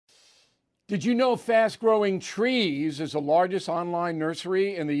Did you know Fast Growing Trees is the largest online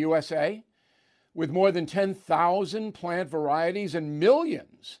nursery in the USA? With more than 10,000 plant varieties and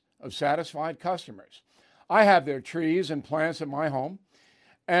millions of satisfied customers. I have their trees and plants at my home,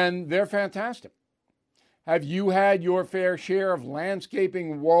 and they're fantastic. Have you had your fair share of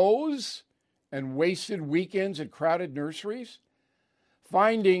landscaping woes and wasted weekends at crowded nurseries?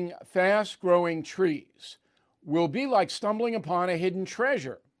 Finding Fast Growing Trees will be like stumbling upon a hidden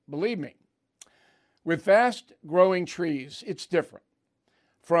treasure, believe me. With Fast Growing Trees, it's different.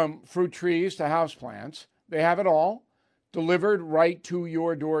 From fruit trees to houseplants, they have it all delivered right to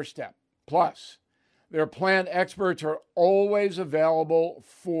your doorstep. Plus, their plant experts are always available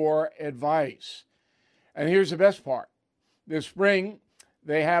for advice. And here's the best part. This spring,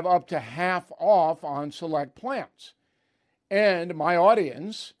 they have up to half off on select plants. And my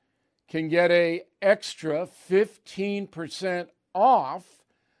audience can get an extra 15% off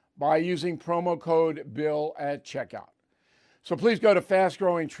by using promo code BILL at checkout. So please go to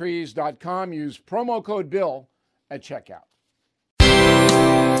fastgrowingtrees.com, use promo code BILL at checkout.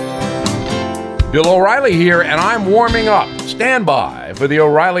 Bill O'Reilly here, and I'm warming up. Stand by for the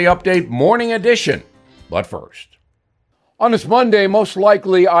O'Reilly Update Morning Edition. But first, on this Monday, most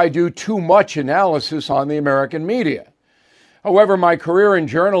likely I do too much analysis on the American media. However, my career in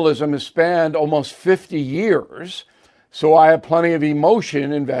journalism has spanned almost 50 years, so I have plenty of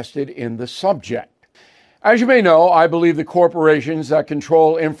emotion invested in the subject. As you may know, I believe the corporations that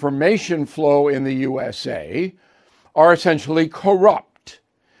control information flow in the USA are essentially corrupt.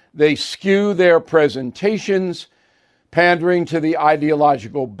 They skew their presentations, pandering to the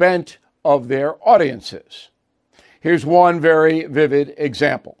ideological bent of their audiences. Here's one very vivid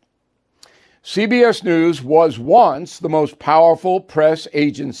example. CBS News was once the most powerful press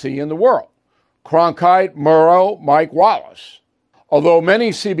agency in the world. Cronkite, Murrow, Mike Wallace. Although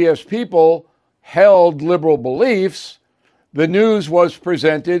many CBS people held liberal beliefs, the news was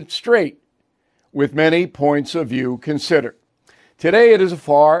presented straight, with many points of view considered. Today, it is a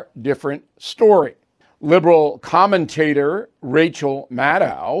far different story. Liberal commentator Rachel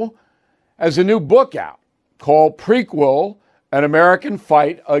Maddow has a new book out called Prequel, An American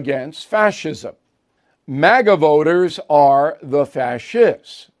Fight Against Fascism. MAGA voters are the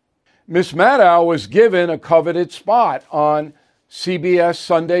fascists. Ms. Maddow was given a coveted spot on CBS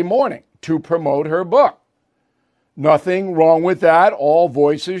Sunday Morning to promote her book. Nothing wrong with that. All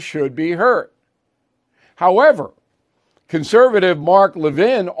voices should be heard. However, conservative Mark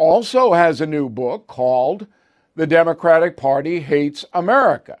Levin also has a new book called The Democratic Party Hates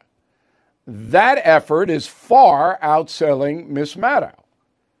America. That effort is far outselling Ms. Maddow.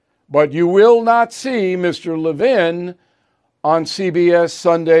 But you will not see Mr. Levin on CBS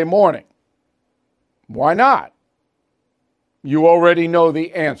Sunday Morning. Why not? You already know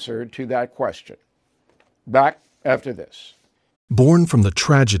the answer to that question. Back after this. Born from the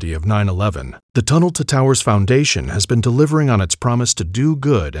tragedy of 9/11, the Tunnel to Towers Foundation has been delivering on its promise to do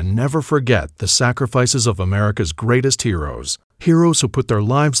good and never forget the sacrifices of America's greatest heroes. Heroes who put their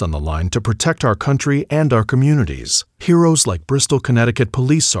lives on the line to protect our country and our communities. Heroes like Bristol, Connecticut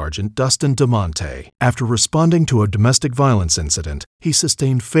Police Sergeant Dustin DeMonte. After responding to a domestic violence incident, he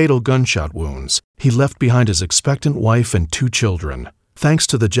sustained fatal gunshot wounds. He left behind his expectant wife and 2 children. Thanks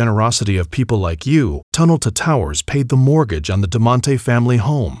to the generosity of people like you, Tunnel to Towers paid the mortgage on the DeMonte family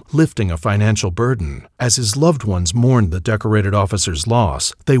home, lifting a financial burden. As his loved ones mourned the decorated officer's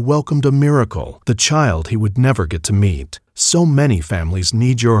loss, they welcomed a miracle, the child he would never get to meet. So many families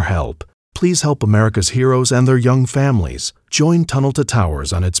need your help. Please help America's heroes and their young families. Join Tunnel to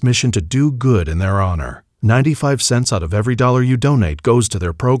Towers on its mission to do good in their honor. 95 cents out of every dollar you donate goes to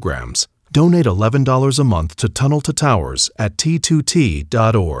their programs. Donate $11 a month to Tunnel to Towers at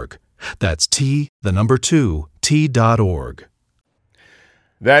T2T.org. That's T2T.org.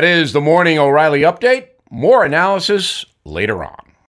 that is the Morning O'Reilly Update. More analysis later on.